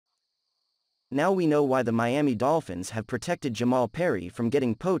Now we know why the Miami Dolphins have protected Jamal Perry from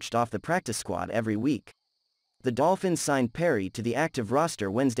getting poached off the practice squad every week. The Dolphins signed Perry to the active roster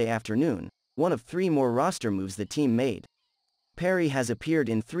Wednesday afternoon, one of 3 more roster moves the team made. Perry has appeared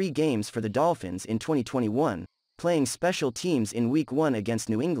in 3 games for the Dolphins in 2021, playing special teams in Week 1 against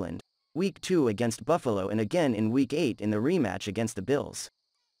New England, Week 2 against Buffalo and again in Week 8 in the rematch against the Bills.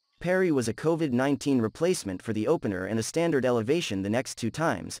 Perry was a COVID-19 replacement for the opener and a standard elevation the next 2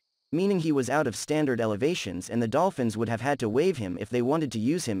 times, meaning he was out of standard elevations and the Dolphins would have had to waive him if they wanted to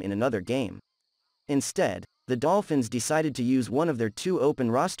use him in another game. Instead, the Dolphins decided to use one of their 2 open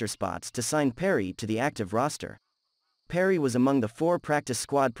roster spots to sign Perry to the active roster. Perry was among the 4 practice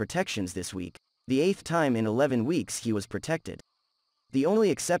squad protections this week, the 8th time in 11 weeks he was protected. The only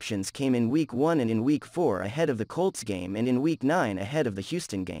exceptions came in Week 1 and in Week 4 ahead of the Colts game and in Week 9 ahead of the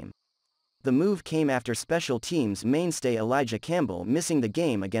Houston game. The move came after special teams mainstay Elijah Campbell missing the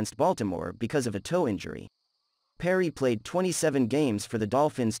game against Baltimore because of a toe injury. Perry played 27 games for the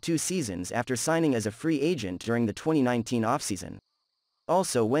Dolphins 2 seasons after signing as a free agent during the 2019 offseason.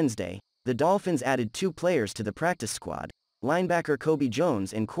 Also Wednesday, the Dolphins added 2 players to the practice squad, linebacker Kobe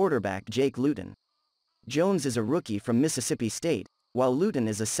Jones and quarterback Jake Luton. Jones is a rookie from Mississippi State, while Luton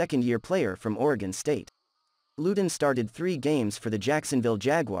is a second-year player from Oregon State. Luton started 3 games for the Jacksonville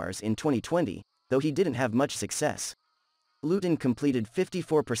Jaguars in 2020, though he didn't have much success. Luton completed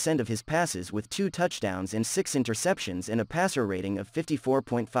 54% of his passes with 2 touchdowns and 6 interceptions and a passer rating of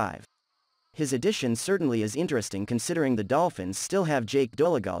 54.5. His addition certainly is interesting considering the Dolphins still have Jake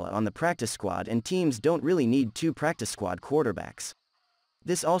Dolegala on the practice squad and teams don't really need 2 practice squad quarterbacks.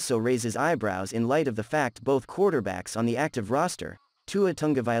 This also raises eyebrows in light of the fact both quarterbacks on the active roster, Tua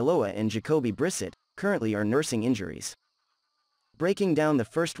Tagovailoa and Jacoby Brissett, currently are nursing injuries. Breaking down the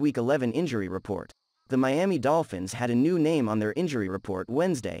first Week 11 injury report, the Miami Dolphins had a new name on their injury report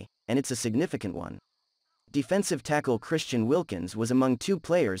Wednesday, and it's a significant one. Defensive tackle Christian Wilkins was among 2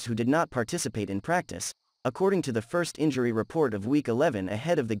 players who did not participate in practice, according to the first injury report of Week 11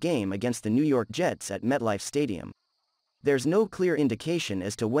 ahead of the game against the New York Jets at MetLife Stadium. There's no clear indication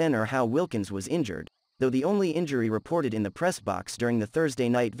as to when or how Wilkins was injured, though the only injury reported in the press box during the Thursday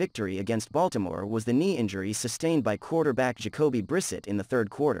night victory against Baltimore was the knee injury sustained by quarterback Jacoby Brissett in the 3rd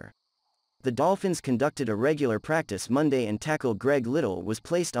quarter. The Dolphins conducted a regular practice Monday and tackle Greg Little was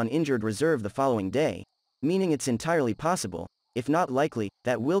placed on injured reserve the following day, meaning it's entirely possible, if not likely,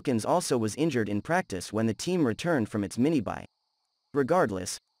 that Wilkins also was injured in practice when the team returned from its mini-bye.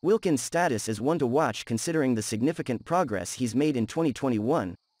 Regardless, Wilkins' status is one to watch considering the significant progress he's made in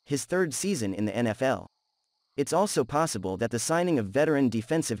 2021, his 3rd season in the NFL. It's also possible that the signing of veteran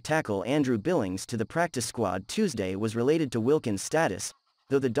defensive tackle Andrew Billings to the practice squad Tuesday was related to Wilkins' status,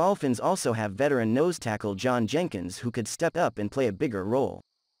 though the Dolphins also have veteran nose tackle John Jenkins who could step up and play a bigger role.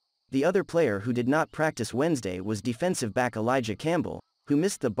 The other player who did not practice Wednesday was defensive back Elijah Campbell, who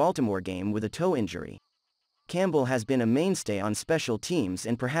missed the Baltimore game with a toe injury. Campbell has been a mainstay on special teams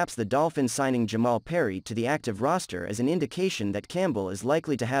and perhaps the Dolphins signing Jamal Perry to the active roster is an indication that Campbell is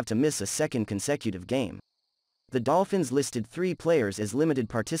likely to have to miss a 2nd consecutive game. The Dolphins listed 3 players as limited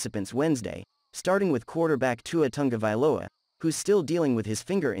participants Wednesday, starting with quarterback Tua Tagovailoa, who's still dealing with his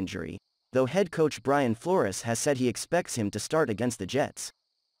finger injury, though head coach Brian Flores has said he expects him to start against the Jets.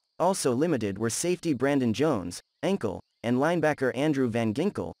 Also limited were safety Brandon Jones, ankle, and linebacker Andrew Van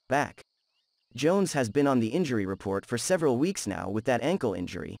Ginkel, back. Jones has been on the injury report for several weeks now with that ankle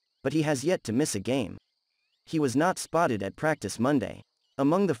injury, but he has yet to miss a game. He was not spotted at practice Monday.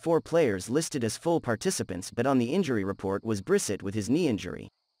 Among the 4 players listed as full participants but on the injury report was Brissett with his knee injury.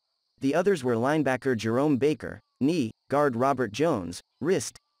 The others were linebacker Jerome Baker, knee, guard Robert Jones,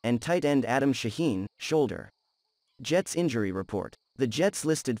 wrist, and tight end Adam Shaheen, shoulder. Jets injury report. The Jets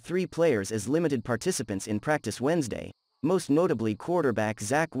listed 3 players as limited participants in practice Wednesday, most notably quarterback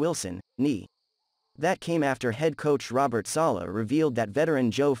Zach Wilson, knee. That came after head coach Robert Saleh revealed that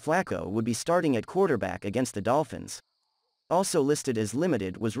veteran Joe Flacco would be starting at quarterback against the Dolphins. Also listed as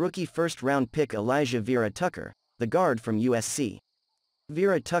limited was rookie first-round pick Elijah Vera Tucker, the guard from USC.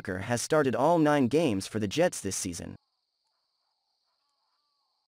 Vera Tucker has started all 9 games for the Jets this season.